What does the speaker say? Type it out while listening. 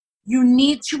you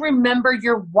need to remember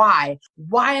your why.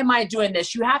 Why am I doing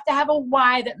this? You have to have a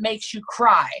why that makes you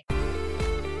cry.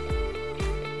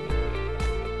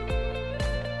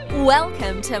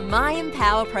 Welcome to My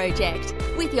Empower Project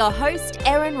with your host,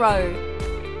 Erin Rowe.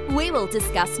 We will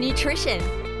discuss nutrition,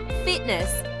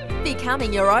 fitness,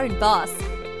 becoming your own boss,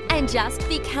 and just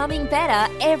becoming better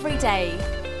every day.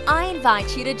 I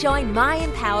invite you to join My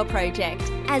Empower Project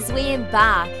as we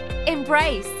embark,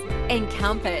 embrace,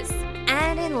 encompass,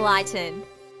 and enlighten.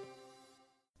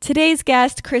 Today's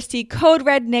guest, Christy Code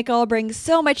Red Nickel, brings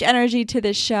so much energy to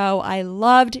this show. I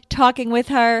loved talking with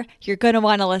her. You're going to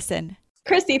want to listen.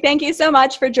 Christy, thank you so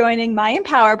much for joining My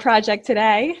Empower Project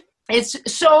today. It's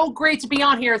so great to be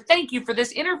on here. Thank you for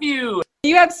this interview.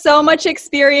 You have so much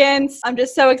experience. I'm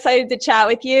just so excited to chat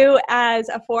with you as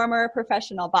a former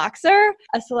professional boxer,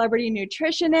 a celebrity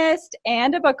nutritionist,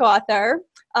 and a book author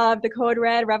of the Code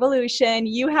Red Revolution.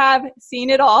 You have seen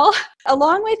it all.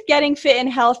 Along with getting fit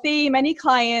and healthy, many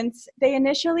clients, they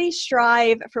initially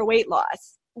strive for weight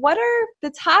loss. What are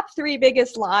the top 3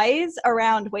 biggest lies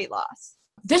around weight loss?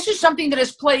 This is something that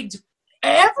has plagued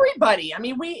everybody. I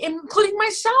mean, including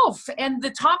myself. And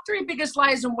the top 3 biggest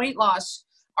lies in weight loss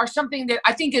are something that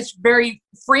I think is very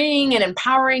freeing and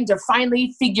empowering to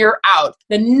finally figure out.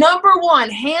 The number one,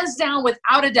 hands down,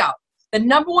 without a doubt, the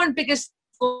number one biggest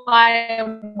lie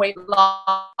in weight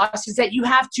loss is that you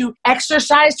have to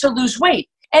exercise to lose weight.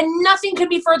 And nothing could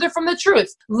be further from the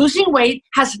truth. Losing weight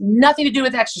has nothing to do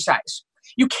with exercise.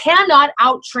 You cannot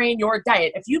out-train your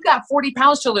diet. If you've got 40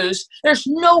 pounds to lose, there's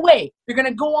no way you're going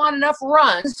to go on enough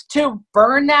runs to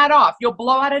burn that off. You'll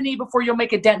blow out a knee before you'll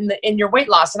make a dent in your weight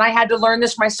loss. And I had to learn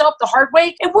this myself the hard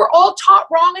way. And we're all taught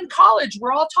wrong in college.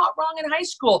 We're all taught wrong in high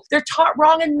school. They're taught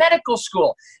wrong in medical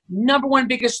school. Number one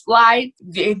biggest lie,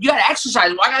 you got to exercise.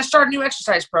 Well, I got to start a new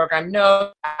exercise program.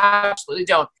 No, absolutely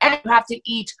don't. And you have to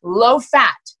eat low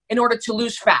fat in order to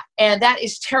lose fat. And that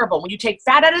is terrible. When you take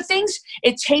fat out of things,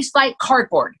 it tastes like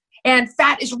cardboard. And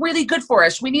fat is really good for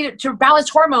us. We need it to balance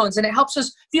hormones, and it helps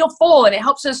us feel full, and it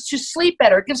helps us to sleep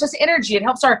better. It gives us energy. It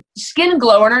helps our skin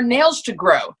glow and our nails to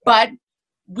grow. But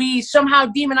we somehow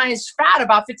demonized fat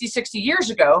about 50, 60 years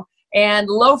ago. And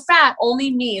low fat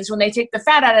only means when they take the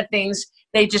fat out of things,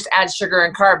 they just add sugar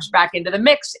and carbs back into the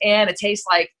mix, and it tastes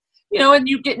like, and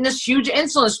you get in this huge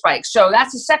insulin spike. So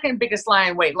that's the second biggest lie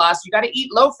in weight loss. You got to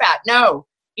eat low fat. No,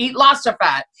 eat lots of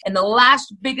fat. And the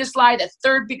last biggest lie, the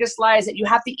third biggest lie, is that you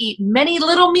have to eat many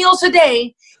little meals a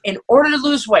day in order to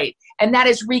lose weight. And that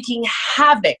is wreaking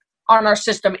havoc on our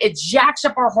system. It jacks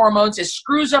up our hormones. It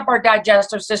screws up our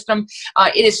digestive system.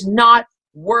 It is not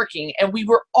working. And we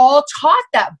were all taught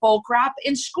that bull crap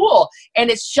in school. And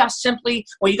it's just simply,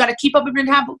 well, you got to keep up with your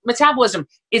metabolism.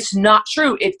 It's not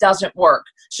true. It doesn't work.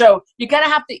 So you got to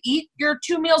have to eat your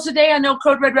 2 meals a day. I know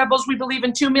Code Red Rebels, we believe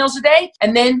in 2 meals a day.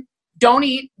 And then don't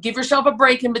eat. Give yourself a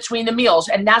break in between the meals.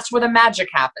 And that's where the magic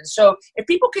happens. So if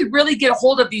people could really get a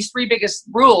hold of these 3 biggest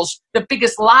rules, the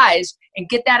biggest lies, and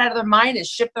get that out of their mind and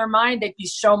shift their mind, they'd be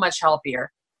so much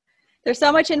healthier. There's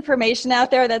so much information out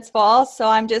there that's false, so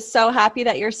I'm just so happy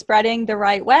that you're spreading the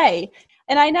right way.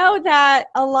 And I know that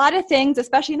a lot of things,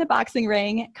 especially in the boxing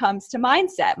ring, comes to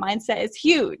mindset. Mindset is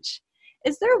huge.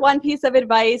 Is there one piece of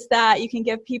advice that you can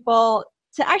give people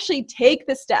to actually take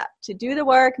the step, to do the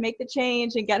work, make the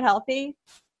change, and get healthy?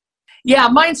 Yeah,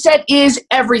 mindset is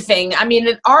everything. I mean,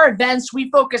 at our events, we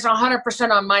focus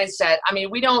 100% on mindset. I mean,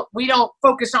 we don't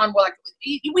focus on, well, like,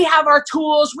 we have our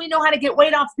tools. We know how to get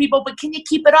weight off people, but can you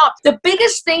keep it up? The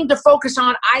biggest thing to focus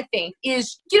on, I think,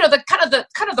 is, the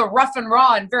kind of the rough and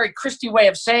raw and very Christy way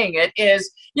of saying it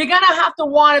is you're going to have to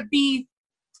want to be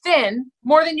thin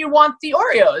more than you want the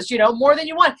Oreos, more than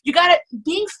you want.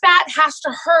 Being fat has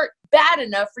to hurt bad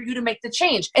enough for you to make the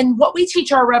change. And what we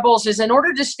teach our rebels is in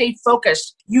order to stay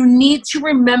focused, you need to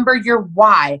remember your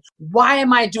why. Why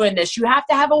am I doing this? You have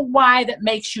to have a why that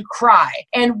makes you cry.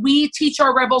 And we teach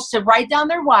our rebels to write down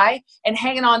their why and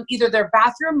hang it on either their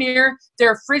bathroom mirror,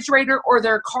 their refrigerator, or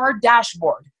their car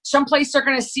dashboard. Someplace they're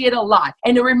going to see it a lot.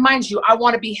 And it reminds you, I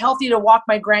want to be healthy to walk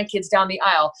my grandkids down the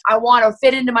aisle. I want to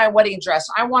fit into my wedding dress.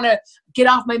 I want to get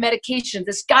off my medication.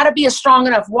 There's got to be a strong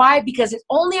enough why, because it's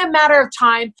only a matter of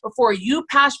time before you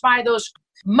pass by those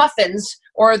muffins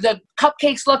or the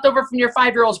cupcakes left over from your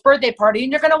 5-year-old's birthday party,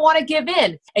 and you're going to want to give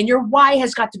in. And your why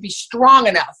has got to be strong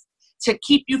enough to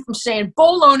keep you from saying,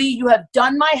 "Bologna, you have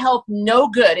done my health no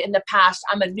good in the past.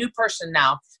 I'm a new person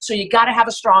now." So you got to have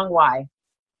a strong why.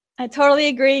 I totally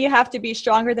agree. You have to be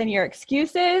stronger than your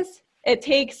excuses. It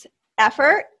takes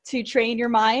effort to train your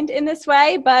mind in this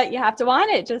way, but you have to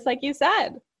want it, just like you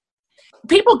said.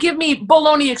 People give me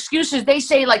baloney excuses. They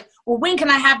say, like, well, when can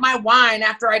I have my wine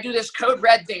after I do this Code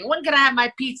Red thing? When can I have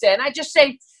my pizza? And I just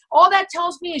say, all that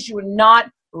tells me is you are not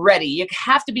ready. You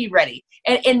have to be ready.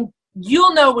 And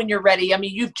you'll know when you're ready. I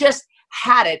mean, you've just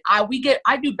had it.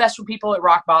 I do best with people at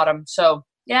rock bottom. So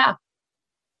yeah.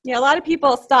 Yeah, a lot of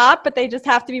people stop, but they just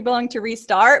have to be willing to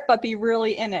restart, but be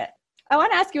really in it. I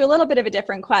want to ask you a little bit of a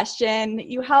different question.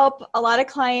 You help a lot of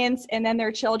clients and then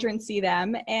their children see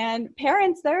them, and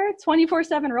parents, they're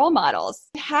 24/7 role models.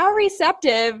 How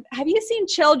receptive have you seen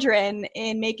children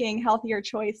in making healthier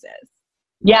choices?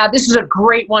 Yeah, this is a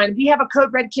great one. We have a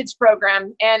Code Red Kids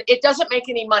program, and it doesn't make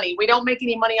any money. We don't make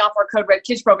any money off our Code Red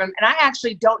Kids program. And I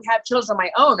actually don't have children of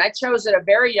my own. I chose at a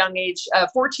very young age,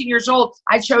 14 years old,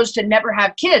 I chose to never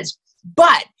have kids.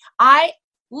 But I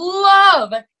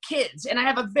love kids, and I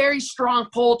have a very strong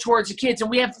pull towards the kids, and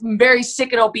we have some very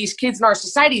sick and obese kids in our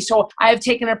society. So I have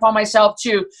taken it upon myself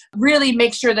to really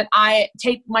make sure that I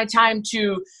take my time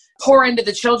to pour into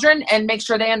the children and make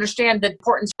sure they understand the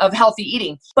importance of healthy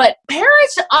eating. But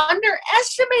parents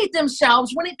underestimate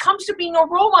themselves when it comes to being a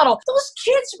role model. Those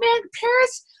kids, man,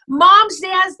 parents, moms,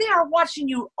 dads, they are watching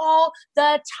you all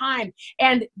the time.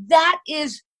 And that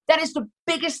is the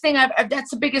biggest thing that's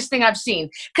the biggest thing I've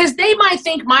seen. Because they might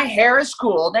think my hair is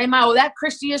cool. They might, that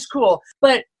Christy is cool.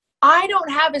 But I don't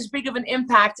have as big of an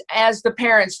impact as the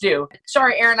parents do.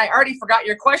 Sorry, Erin, I already forgot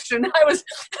your question.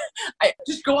 I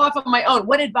just go off on my own.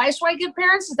 What advice do I give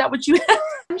parents? Is that what you have?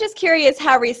 I'm just curious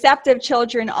how receptive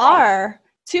children are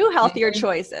to healthier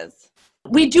choices.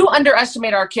 We do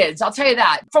underestimate our kids. I'll tell you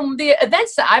that. From the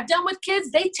events that I've done with kids,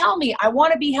 they tell me, I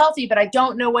want to be healthy, but I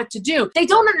don't know what to do. They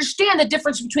don't understand the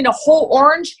difference between a whole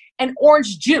orange and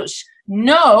orange juice.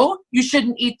 No, you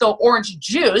shouldn't eat the orange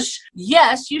juice.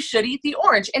 Yes, you should eat the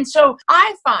orange. And so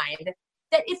I find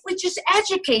that if we just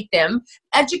educate them,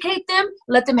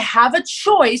 let them have a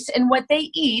choice in what they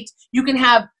eat. You can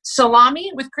have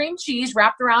salami with cream cheese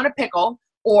wrapped around a pickle,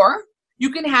 or you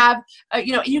can have,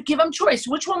 you give them choice.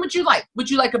 Which one would you like?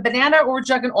 Would you like a banana or would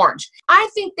you like an orange? I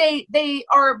think they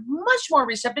are much more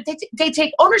receptive. They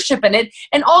take ownership in it.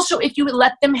 And also, if you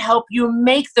let them help you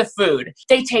make the food,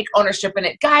 they take ownership in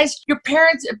it. Guys, your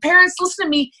parents, listen to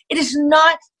me. It is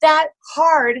not that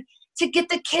hard to get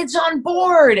the kids on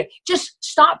board. Just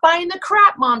stop buying the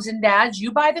crap, moms and dads.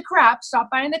 You buy the crap, stop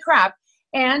buying the crap.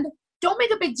 And don't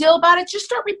make a big deal about it. Just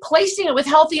start replacing it with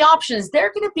healthy options.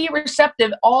 They're going to be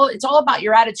receptive. It's all about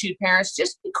your attitude, parents.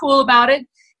 Just be cool about it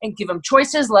and give them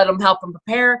choices. Let them help them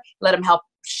prepare. Let them help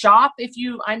shop.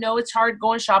 I know it's hard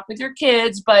going shop with your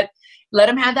kids, but let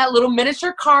them have that little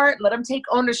miniature cart. Let them take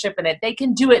ownership in it. They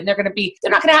can do it, and they're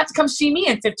not going to have to come see me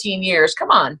in 15 years.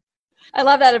 Come on. I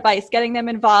love that advice. Getting them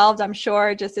involved, I'm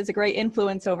sure, just is a great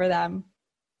influence over them.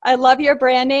 I love your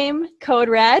brand name, Code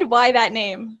Red. Why that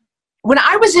name? When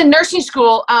I was in nursing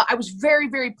school, I was very,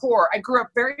 very poor. I grew up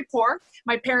very poor.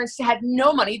 My parents had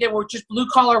no money. They were just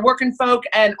blue-collar working folk,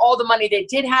 and all the money they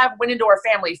did have went into our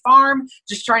family farm,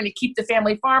 just trying to keep the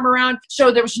family farm around.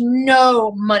 So there was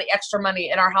no money, extra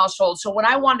money in our household. So when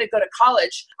I wanted to go to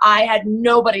college, I had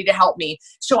nobody to help me.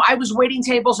 So I was waiting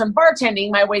tables and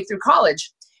bartending my way through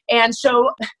college. And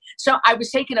so I was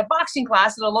taking a boxing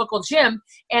class at a local gym,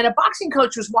 and a boxing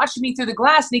coach was watching me through the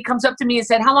glass, and he comes up to me and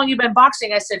said, "How long you been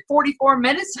boxing?" I said, 44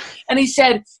 minutes. And he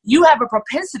said, "You have a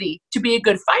propensity to be a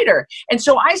good fighter." And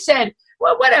so I said,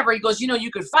 "Well, whatever." He goes,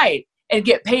 "You could fight and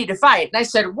get paid to fight." And I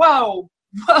said, whoa,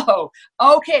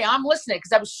 okay, I'm listening,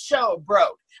 because I was so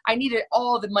broke. I needed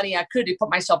all the money I could to put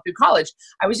myself through college.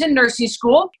 I was in nursing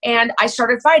school, and I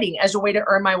started fighting as a way to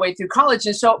earn my way through college.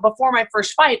 And so before my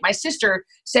first fight, my sister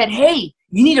said, "Hey,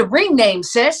 you need a ring name,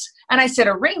 sis." And I said,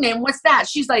 "A ring name? What's that?"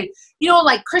 She's like,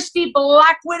 like Christy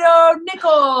Black Widow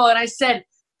Nickel. And I said,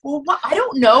 "Well, what? I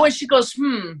don't know." And she goes,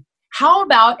 how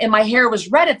about, and my hair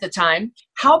was red at the time,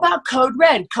 how about Code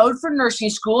Red? Code for nursing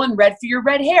school and red for your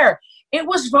red hair. It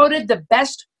was voted the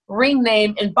best ring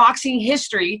name in boxing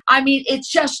history. I mean, it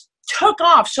just took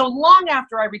off. So long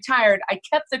after I retired, I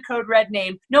kept the Code Red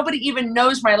name. Nobody even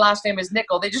knows my last name is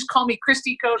Nickel. They just call me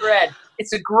Christy Code Red.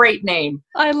 It's a great name.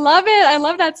 I love it. I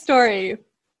love that story.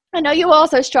 I know you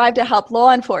also strive to help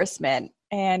law enforcement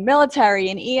and military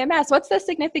and EMS. What's the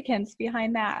significance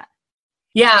behind that?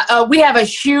 Yeah, we have a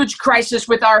huge crisis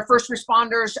with our first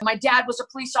responders. My dad was a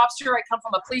police officer. I come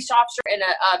from a police officer in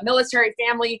a military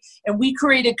family, and we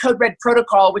created Code Red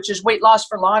Protocol, which is weight loss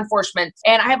for law enforcement.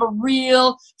 And I have a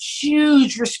real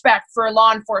huge respect for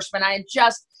law enforcement. I'm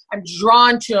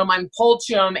drawn to them. I'm pulled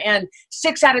to them. And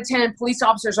 6 out of 10 police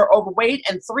officers are overweight,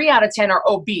 and 3 out of 10 are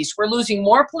obese. We're losing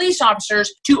more police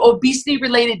officers to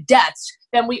obesity-related deaths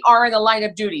than we are in the line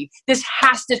of duty. This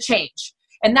has to change.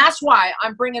 And that's why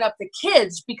I'm bringing up the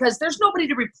kids, because there's nobody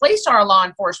to replace our law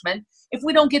enforcement if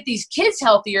we don't get these kids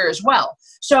healthier as well.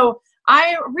 So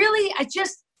I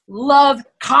just love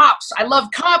cops. I love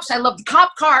cops. I love the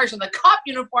cop cars and the cop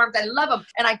uniforms. I love them.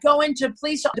 And I go into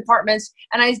police departments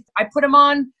and I put them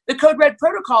on the Code Red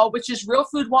protocol, which is real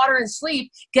food, water, and sleep.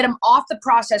 Get them off the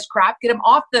processed crap. Get them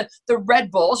off the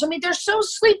Red Bulls. I mean, they're so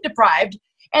sleep deprived.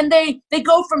 And they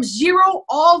go from 0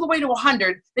 all the way to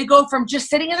 100. They go from just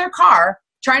sitting in their car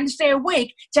trying to stay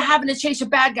awake to having to chase a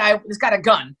bad guy who's got a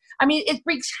gun. I mean, it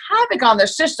wreaks havoc on their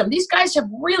system. These guys have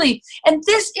really, and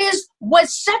this is what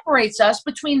separates us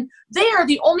between, they are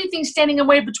the only thing standing in the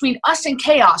way between us and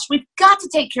chaos. We've got to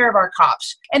take care of our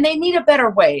cops, and they need a better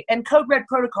way, and Code Red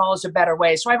protocol is a better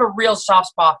way. So I have a real soft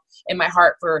spot in my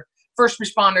heart for first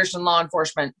responders and law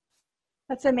enforcement.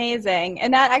 That's amazing.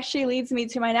 And that actually leads me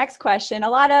to my next question. A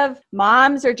lot of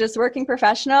moms or just working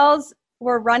professionals,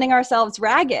 we're running ourselves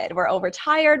ragged. We're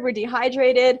overtired, we're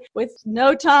dehydrated with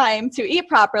no time to eat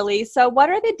properly. So what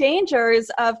are the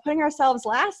dangers of putting ourselves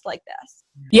last like this?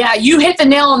 Yeah, you hit the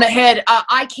nail on the head.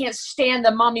 I can't stand the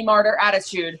mommy martyr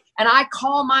attitude. And I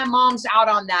call my moms out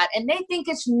on that. And they think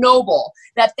it's noble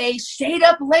that they stayed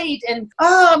up late and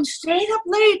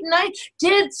I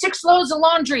did 6 loads of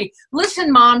laundry.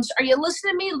 Listen, moms, are you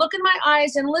listening to me? Look in my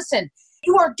eyes and listen.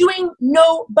 You are doing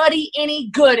nobody any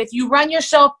good if you run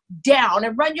yourself down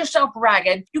and run yourself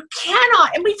ragged. You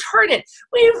cannot, and we've heard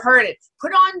it.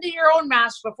 Put on your own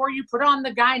mask before you put on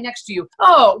the guy next to you.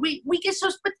 Oh, we get so,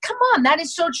 but come on, that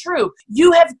is so true.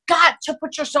 You have got to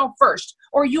put yourself first,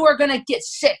 or you are going to get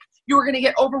sick. You are going to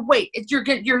get overweight.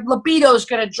 Your libido is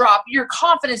going to drop. Your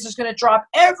confidence is going to drop.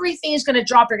 Everything is going to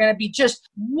drop. You're going to be just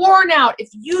worn out if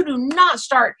you do not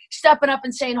start stepping up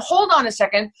and saying, hold on a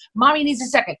second, mommy needs a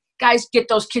second. Guys, get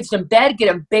those kids in bed, get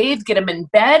them bathed, get them in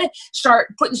bed,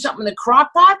 start putting something in the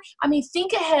crock pot. I mean,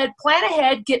 think ahead, plan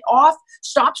ahead, get off,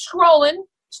 stop scrolling,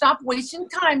 stop wasting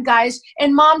time, guys.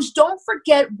 And moms, don't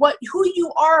forget who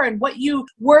you are and what you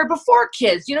were before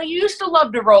kids. You know, you used to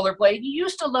love to rollerblade. You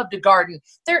used to love to garden.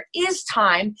 There is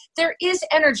time, there is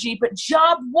energy, but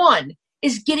job one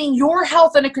is getting your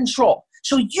health under control.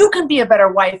 So you can be a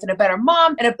better wife and a better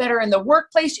mom and a better in the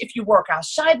workplace if you work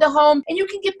outside the home, and you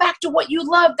can get back to what you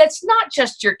love. That's not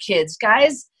just your kids,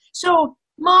 guys. So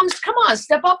moms, come on,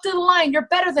 step up to the line. You're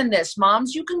better than this,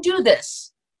 moms. You can do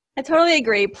this. I totally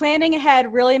agree. Planning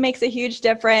ahead really makes a huge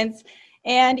difference.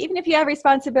 And even if you have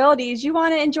responsibilities, you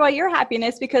want to enjoy your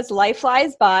happiness because life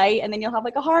flies by, and then you'll have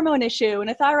like a hormone issue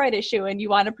and a thyroid issue, and you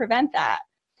want to prevent that.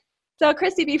 So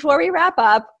Christy, before we wrap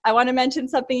up, I want to mention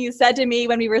something you said to me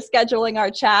when we were scheduling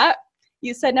our chat.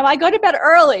 You said, now I go to bed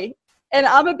early, and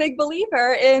I'm a big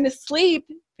believer in sleep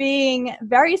being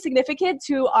very significant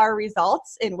to our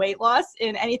results in weight loss,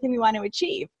 in anything we want to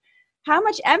achieve. How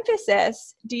much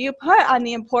emphasis do you put on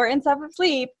the importance of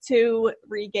sleep to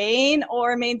regain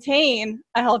or maintain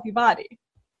a healthy body?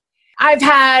 I've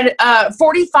had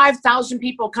 45,000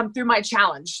 people come through my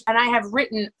challenge, and I have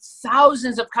written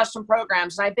thousands of custom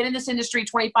programs. And I've been in this industry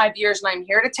 25 years, and I'm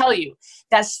here to tell you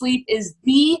that sleep is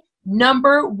the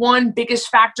number one biggest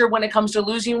factor when it comes to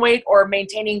losing weight or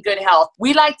maintaining good health.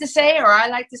 We like to say, or I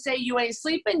like to say, you ain't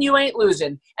sleeping, you ain't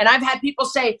losing. And I've had people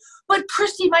say, but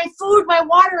Christy, my food, my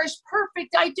water is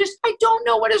perfect. I don't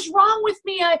know what is wrong with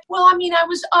me. I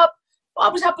was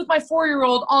up with my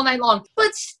 4-year-old all night long,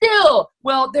 but still,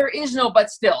 well, there is no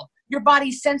but still. Your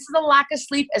body senses the lack of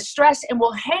sleep as stress and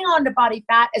will hang on to body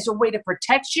fat as a way to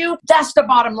protect you. That's the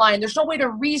bottom line. There's no way to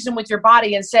reason with your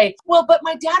body and say, well, but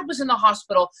my dad was in the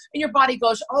hospital, and your body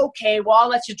goes, okay, well, I'll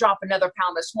let you drop another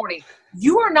pound this morning.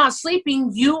 You are not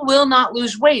sleeping. You will not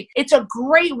lose weight. It's a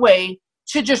great way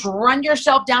to just run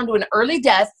yourself down to an early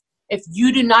death if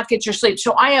you do not get your sleep.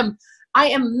 So I am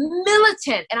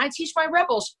militant, and I teach my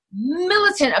rebels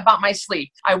militant about my sleep.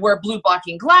 I wear blue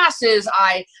blocking glasses.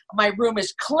 My room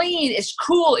is clean, it's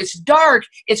cool, it's dark,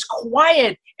 it's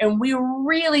quiet, and we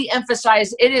really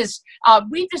emphasize it is.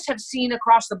 We just have seen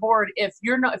across the board, if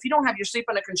you don't have your sleep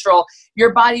under control,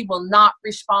 your body will not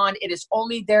respond. It is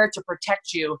only there to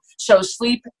protect you. So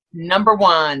sleep, number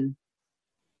one.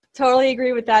 Totally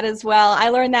agree with that as well. I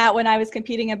learned that when I was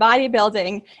competing in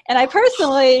bodybuilding. And I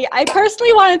personally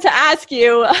wanted to ask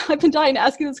you, I've been dying to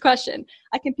ask you this question.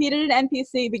 I competed in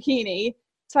NPC bikini.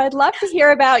 So I'd love to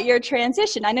hear about your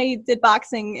transition. I know you did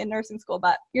boxing in nursing school,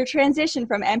 but your transition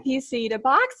from NPC to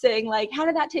boxing, like how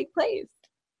did that take place?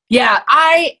 Yeah,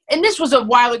 and this was a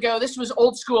while ago. This was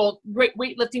old school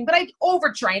weightlifting, but I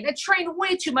overtrained. I trained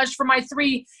way too much for my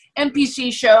 3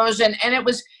 NPC shows, and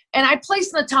I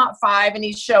placed in the top 5 in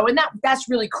each show, and that's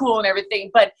really cool and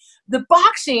everything. But the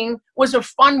boxing was a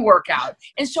fun workout.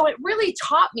 And so it really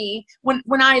taught me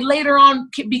when I later on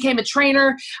became a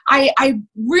trainer, I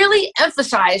really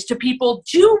emphasized to people,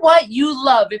 do what you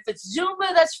love. If it's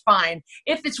Zumba, that's fine.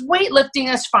 If it's weightlifting,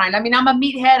 that's fine. I mean, I'm a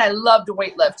meathead. I love to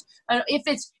weightlift. If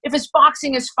it's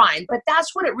boxing, it's fine. But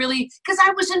that's what it really, because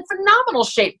I was in phenomenal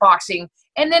shape boxing.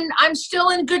 And then I'm still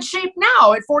in good shape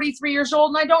now at 43 years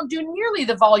old, and I don't do nearly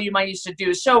the volume I used to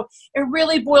do. So it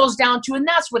really boils down to, and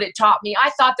that's what it taught me. I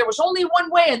thought there was only one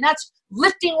way, and that's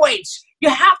lifting weights. You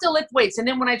have to lift weights. And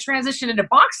then when I transitioned into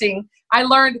boxing, I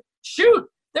learned, shoot,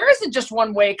 there isn't just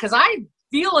one way, because I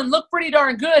feel and look pretty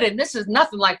darn good, and this is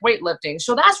nothing like weightlifting.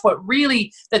 So that's what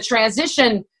really the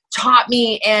transition taught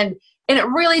me, and it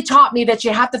really taught me that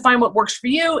you have to find what works for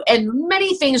you, and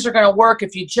many things are going to work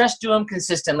if you just do them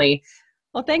consistently.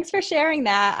 Well, thanks for sharing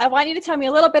that. I want you to tell me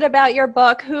a little bit about your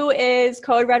book. Who is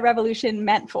Code Red Revolution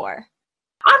meant for?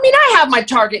 I mean, I have my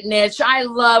target niche. I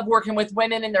love working with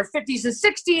women in their 50s and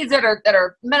 60s that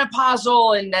are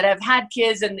menopausal and that have had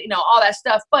kids and, all that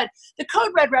stuff. But the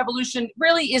Code Red Revolution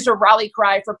really is a rally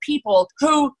cry for people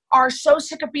who are so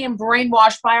sick of being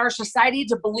brainwashed by our society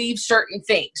to believe certain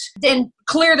things. Then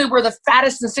clearly we're the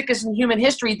fattest and sickest in human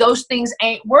history. Those things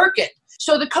ain't working.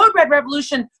 So the Code Red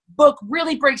Revolution book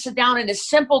really breaks it down into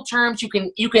simple terms. You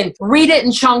can read it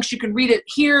in chunks. You can read it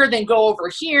here, then go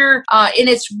over here. And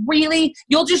it's really,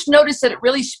 you'll just notice that it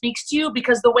really speaks to you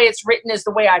because the way it's written is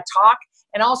the way I talk.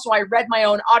 And also I read my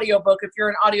own audiobook. If you're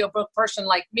an audiobook person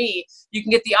like me, you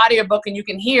can get the audiobook and you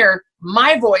can hear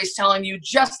my voice telling you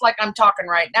just like I'm talking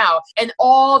right now. And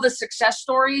all the success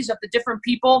stories of the different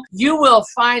people, you will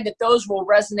find that those will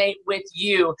resonate with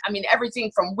you. I mean,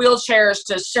 everything from wheelchairs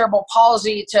to cerebral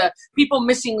palsy to people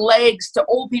missing legs to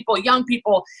old people, young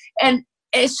people. And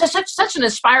it's just such an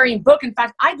inspiring book. In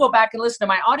fact, I go back and listen to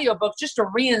my audiobook just to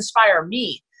re-inspire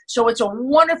me. So it's a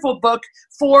wonderful book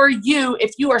for you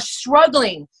if you are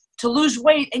struggling to lose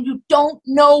weight and you don't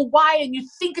know why and you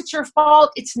think it's your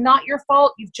fault. It's not your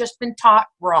fault. You've just been taught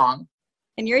wrong.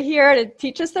 And you're here to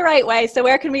teach us the right way. So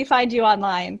where can we find you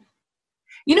online?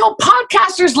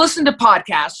 Podcasters listen to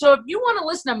podcasts. So if you want to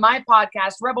listen to my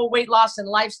podcast, Rebel Weight Loss and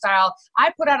Lifestyle,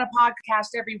 I put out a podcast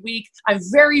every week. I'm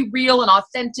very real and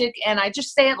authentic, and I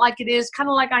just say it like it is, kind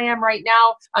of like I am right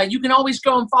now. You can always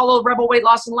go and follow Rebel Weight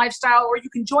Loss and Lifestyle, or you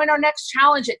can join our next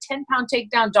challenge at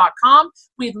 10poundtakedown.com.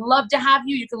 We'd love to have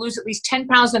you. You can lose at least 10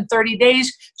 pounds in 30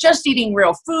 days just eating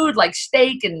real food like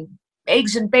steak and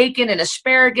eggs and bacon and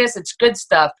asparagus. It's good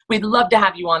stuff. We'd love to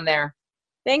have you on there.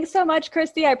 Thanks so much,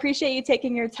 Christy. I appreciate you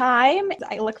taking your time.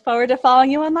 I look forward to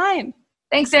following you online.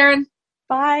 Thanks, Erin.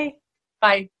 Bye.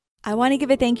 Bye. I want to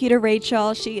give a thank you to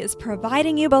Rachel. She is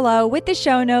providing you below with the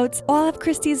show notes, all of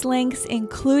Christy's links,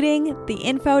 including the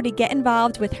info to get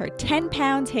involved with her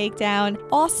 10-pound takedown,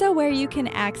 also where you can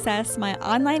access my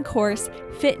online course,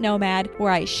 Fit Nomad,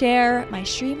 where I share my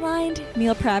streamlined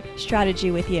meal prep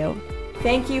strategy with you.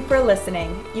 Thank you for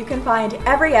listening. You can find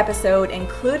every episode,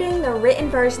 including the written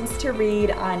versions to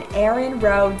read, on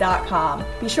erinrowe.com.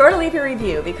 Be sure to leave a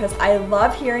review because I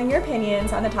love hearing your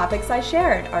opinions on the topics I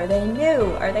shared. Are they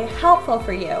new? Are they helpful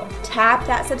for you? Tap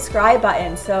that subscribe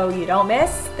button so you don't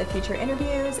miss the future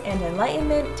interviews and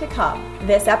enlightenment to come.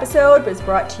 This episode was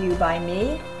brought to you by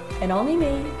me, and only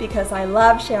me, because I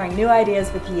love sharing new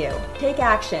ideas with you. Take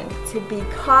action to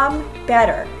become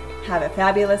better. Have a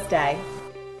fabulous day.